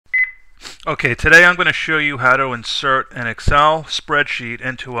Okay, today I'm going to show you how to insert an Excel spreadsheet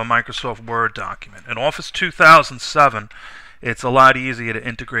into a Microsoft Word document. In Office 2007, it's a lot easier to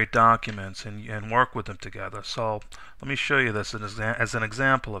integrate documents and work with them together. So let me show you this as an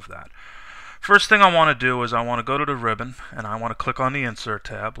example of that. First thing I want to do is I want to go to the ribbon and I want to click on the Insert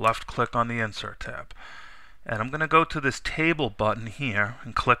tab, left click on the Insert tab. And I'm going to go to this Table button here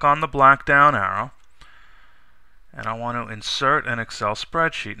and click on the black down arrow. And I want to insert an Excel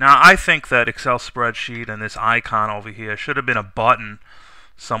spreadsheet. Now, I think that Excel spreadsheet and this icon over here should have been a button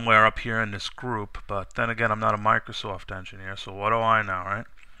somewhere up here in this group, but then again, I'm not a Microsoft engineer, so what do I know, right?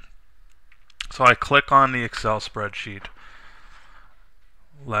 So I click on the Excel spreadsheet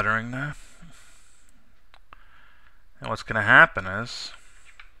lettering there. And what's going to happen is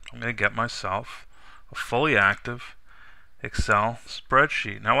I'm going to get myself a fully active Excel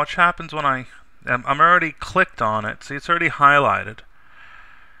spreadsheet. Now, what happens when I'm already clicked on it. See, it's already highlighted,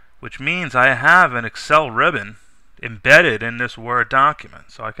 which means I have an Excel ribbon embedded in this Word document.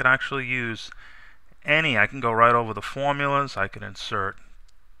 So I could actually use I can go right over the formulas. I can insert,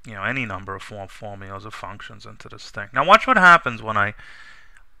 any number of formulas or functions into this thing. Now watch what happens when I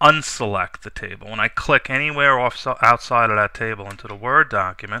unselect the table. When I click anywhere outside of that table into the Word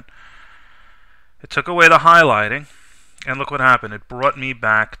document, it took away the highlighting. And look what happened. It brought me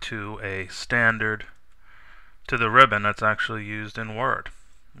back to the ribbon that's actually used in Word.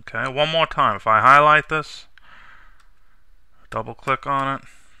 Okay, one more time. If I highlight this, double click on it,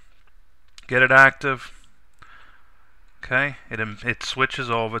 get it active, okay, it switches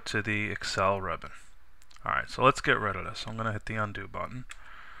over to the Excel ribbon. Alright, so let's get rid of this. I'm going to hit the undo button.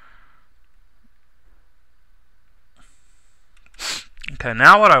 Okay,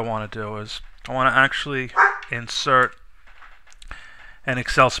 now what I want to do is I want to actually insert an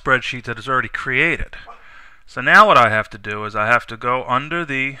Excel spreadsheet that is already created. So now what I have to do is I have to go under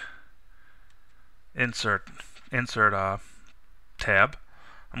the Insert tab.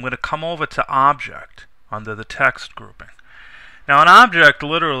 I'm going to come over to Object under the text grouping. Now an object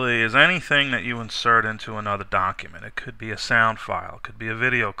literally is anything that you insert into another document. It could be a sound file, it could be a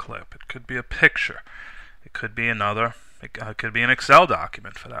video clip, it could be a picture, it could be it could be an Excel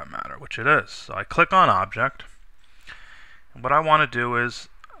document for that matter, which it is. So I click on Object. And what I want to do is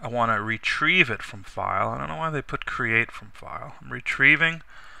I want to retrieve it from File. I don't know why they put Create from File. I'm retrieving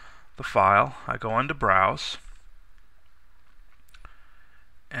the file. I go into Browse.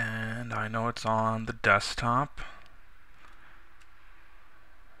 And I know it's on the desktop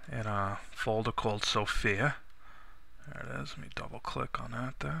in a folder called Sophia. There it is. Let me double click on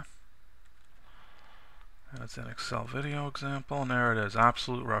that there. And it's an Excel video example. And there it is,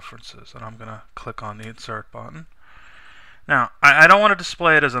 Absolute References. And I'm going to click on the Insert button. Now, I don't want to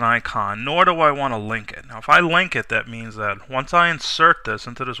display it as an icon, nor do I want to link it. Now, if I link it, that means that once I insert this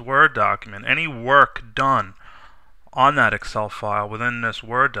into this Word document, any work done on that Excel file within this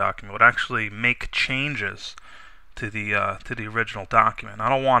Word document would actually make changes to the original document. I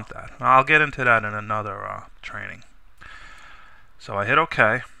don't want that. I'll get into that in another training. So I hit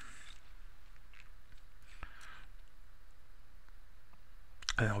OK.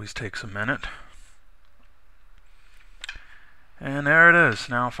 It always takes a minute. And there it is.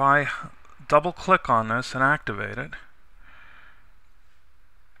 Now if I double click on this and activate it,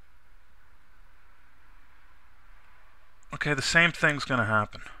 okay, the same thing's going to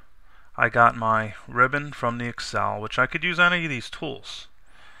happen. I got my ribbon from the Excel, which I could use any of these tools.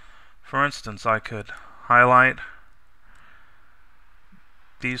 For instance, I could highlight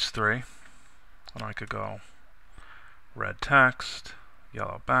these three, and I could go red text,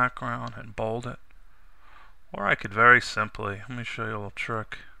 yellow background, and bold it. Or I could very simply, let me show you a little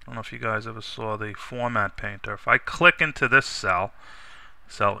trick. I don't know if you guys ever saw the Format Painter. If I click into this cell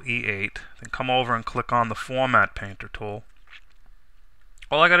E8, then come over and click on the Format Painter tool,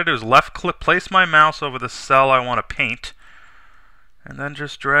 all I got to do is left click, place my mouse over the cell I want to paint, and then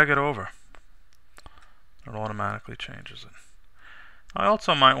just drag it over. It automatically changes it. I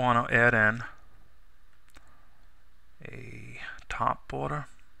also might want to add in a top border.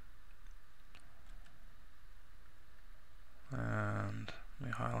 And let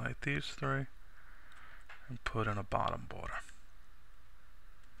me highlight these three and put in a bottom border.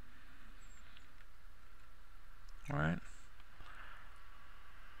 Alright.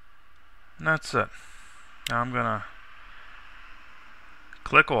 And that's it. Now I'm going to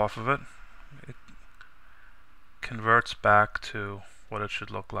click off of it. It converts back to what it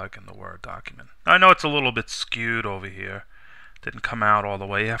should look like in the Word document. I know it's a little bit skewed over here. Didn't come out all the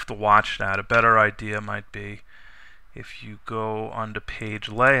way. You have to watch that. A better idea might be if you go under Page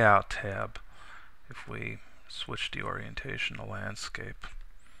Layout tab, if we switch the orientation to landscape.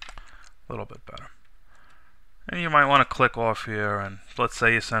 A little bit better. And you might want to click off here, and let's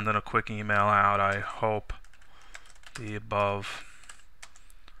say you're sending a quick email out. I hope the above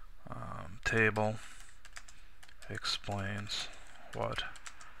table explains what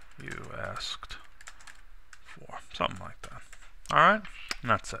you asked for. Something like that. Alright?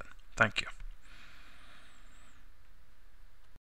 And that's it. Thank you.